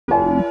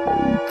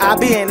I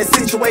been in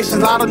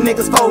situations a lot of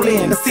niggas fall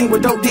in. I seen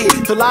what dope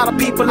did to a lot of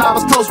people I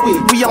was close with.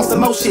 We on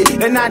some more shit.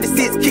 That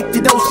 96 kick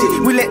your dope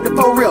shit. We let the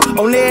four real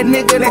on every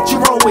nigga that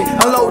you roll with.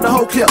 Unload the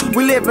whole clip.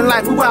 We living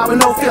life, we wild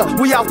with no fear.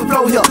 We off the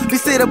flow here.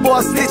 These city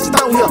boys stitch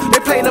throw here. They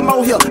play them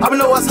on here. I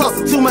know us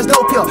hustle too much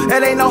dope here.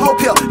 It ain't no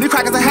hope here. These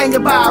crackers are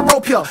hanging by a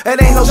rope here.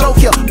 It ain't no joke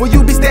here. When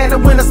you be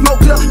standing when the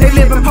smoke clear, they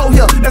live in po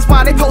here. That's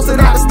why they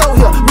posted out the store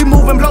here. We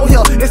moving blow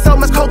here. It's so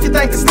much coke you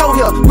think it's snow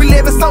here. We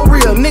living so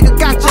real. Nigga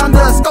got you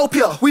under a scope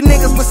here. We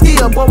niggas with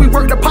skill, boy. We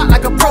work the pot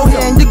like a pro here.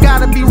 And you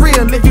gotta be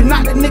real. If you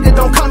not, that nigga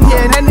don't come here.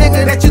 And that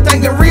nigga that you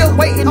thinkin' real,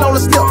 waiting on the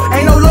slip.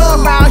 Ain't no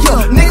love around here.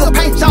 Nigga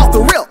paint you off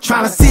the real.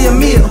 Tryna see a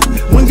meal.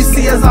 When you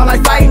see us all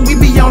like fighting, we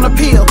be on the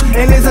pill.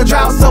 And it's a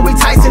drought, so we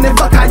Tyson and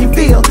fuck how you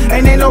feel.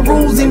 And ain't no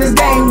rules in this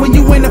game when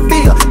you in the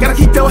field. Gotta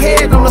keep your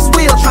head on the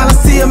wheel, tryna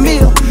see a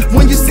meal.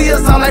 When you see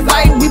us all like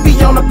fighting, we be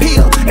on the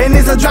pill. And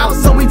it's a drought,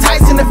 so we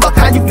Tyson and fuck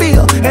how you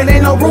feel. And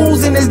ain't no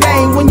rules in this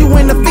game when you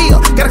in the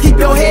field. Gotta keep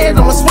your head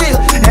on the wheel.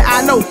 And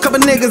I know couple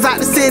niggas out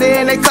the city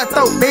and they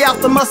cutthroat. They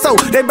off the muscle,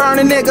 they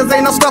burning niggas,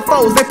 ain't no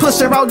scuffos. They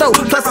pushing raw dope,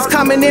 plus it's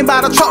coming in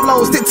by the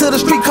truckload. Stick to the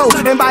street code,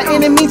 and by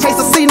any means chase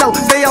a C-no.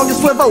 Stay on your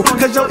swivel,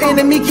 cause your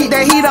enemy keep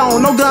that heat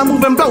on. No gun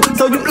moving blow,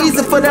 so you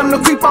easy for them to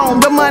creep on.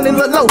 The money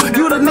look low,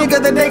 you the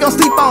nigga that they gon'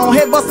 sleep on.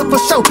 Head buster for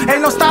show,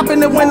 ain't no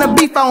stopping it when the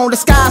beef on. The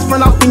skies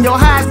run off in your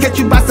eyes, catch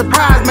you by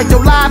surprise. Make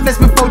your life flex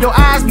before your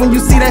eyes when you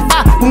see that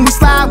fire. When we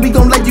slide, we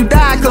gon' let you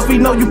die, cause we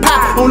know you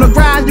pie. On the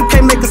grind, you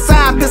can't make a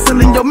sign, pistol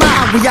in your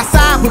mind. We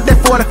outside with that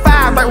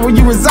 45, right where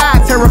you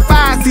reside.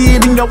 Terrified, see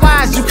it in your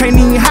eyes, you can't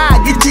even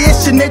hide. Get your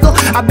issue, nigga.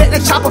 I bet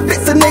that chopper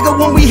fits a nigga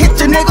when we hit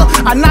you, nigga.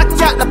 I knock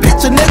you out the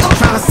picture, nigga.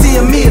 Tryna see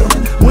a meal.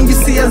 When you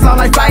see us all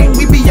like fighting,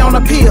 we be on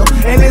a pill.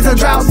 And it's a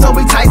drought, so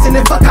we Tyson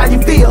and fuck how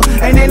you feel.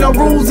 And ain't no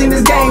rules in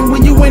this game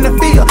when you in the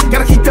field.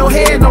 Gotta keep your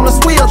head on the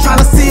wheel,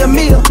 tryna see a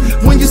meal.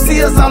 When you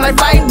see us all like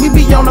fighting, we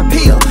be on a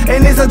pill.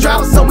 And it's a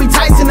drought, so we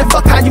Tyson and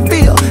fuck how you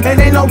feel. And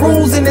ain't no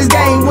rules in this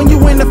game when you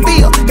in the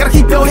field. Gotta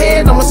keep your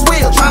head on the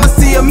wheel, tryna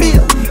see a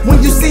meal.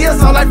 When you see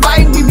us all like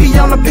fighting, we be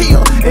on a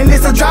pill. And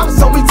it's a drought,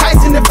 so we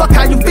Tyson and fuck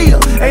how you feel.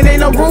 And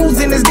ain't no rules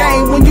in this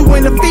game when you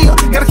in the field.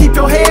 Gotta keep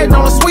your head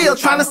on the wheel,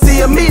 tryna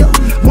see a meal.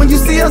 When you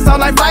see us all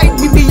like fighting,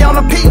 we be on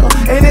a pill.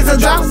 And it's a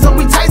drought, so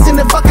we Tyson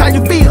and fuck how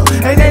you feel.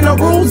 And ain't no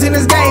rules in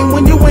this game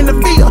when you in the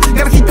field.